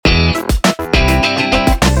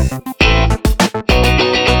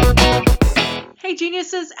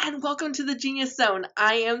Geniuses, and welcome to the Genius Zone.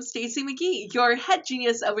 I am Stacey McGee, your head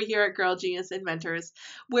genius over here at Girl Genius Inventors,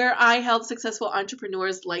 where I help successful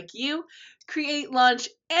entrepreneurs like you create, launch,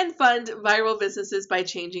 and fund viral businesses by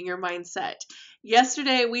changing your mindset.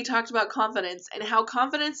 Yesterday, we talked about confidence and how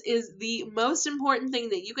confidence is the most important thing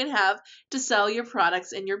that you can have to sell your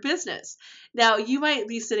products in your business. Now, you might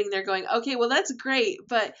be sitting there going, okay, well, that's great,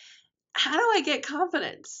 but how do I get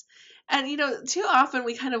confidence? And too often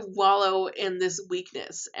we kind of wallow in this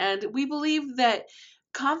weakness and we believe that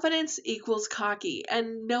confidence equals cocky,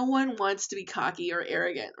 and no one wants to be cocky or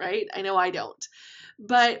arrogant, right? I know I don't.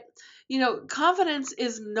 But confidence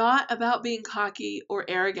is not about being cocky or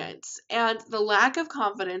arrogant, and the lack of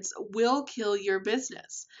confidence will kill your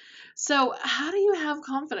business. So, how do you have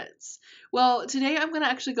confidence? Well, today I'm going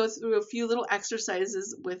to actually go through a few little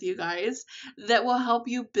exercises with you guys that will help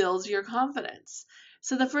you build your confidence.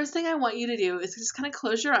 So, the first thing I want you to do is just kind of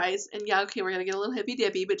close your eyes. And yeah, okay, we're going to get a little hippy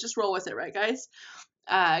dippy, but just roll with it, right, guys?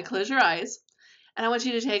 Close your eyes. And I want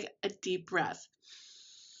you to take a deep breath.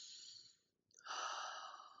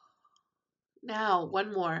 Now,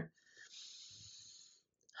 one more.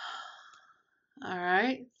 All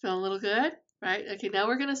right, feel a little good, right? Okay, now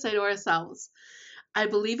we're going to say to ourselves, I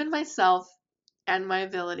believe in myself and my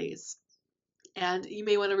abilities. And you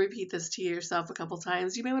may want to repeat this to yourself a couple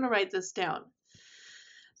times. You may want to write this down.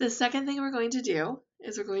 The second thing we're going to do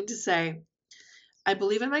is we're going to say, I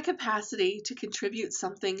believe in my capacity to contribute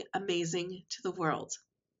something amazing to the world.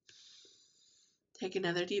 Take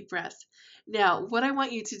another deep breath. Now, what I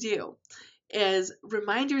want you to do is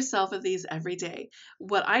remind yourself of these every day.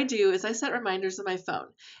 What I do is I set reminders on my phone,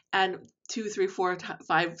 and 2, 3, 4,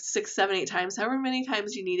 5, 6, 7, 8 times, however many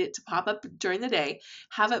times you need it to pop up during the day,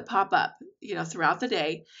 have it pop up, throughout the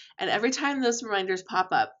day. And every time those reminders pop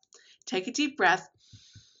up, take a deep breath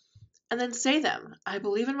and then say them. I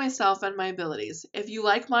believe in myself and my abilities. If you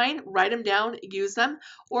like mine, write them down, use them,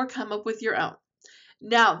 or come up with your own.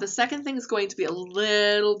 Now, the second thing is going to be a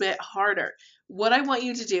little bit harder. What I want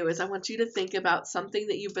you to do is I want you to think about something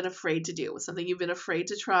that you've been afraid to do, something you've been afraid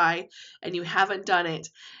to try and you haven't done it.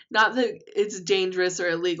 Not that it's dangerous or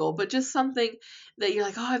illegal, but just something that you're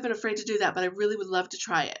like, oh, I've been afraid to do that, but I really would love to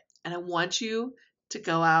try it. And I want you to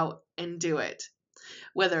go out and do it.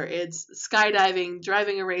 Whether it's skydiving,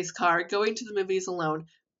 driving a race car, going to the movies alone,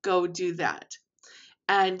 go do that.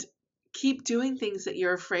 And keep doing things that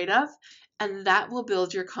you're afraid of, and that will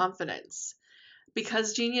build your confidence.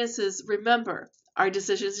 Because geniuses, remember, our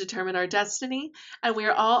decisions determine our destiny, and we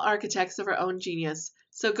are all architects of our own genius.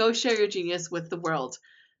 So go share your genius with the world.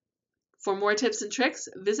 For more tips and tricks,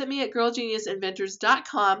 visit me at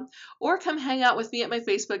girlgeniusinventors.com or come hang out with me at my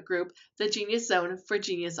Facebook group, The Genius Zone for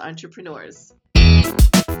Genius Entrepreneurs.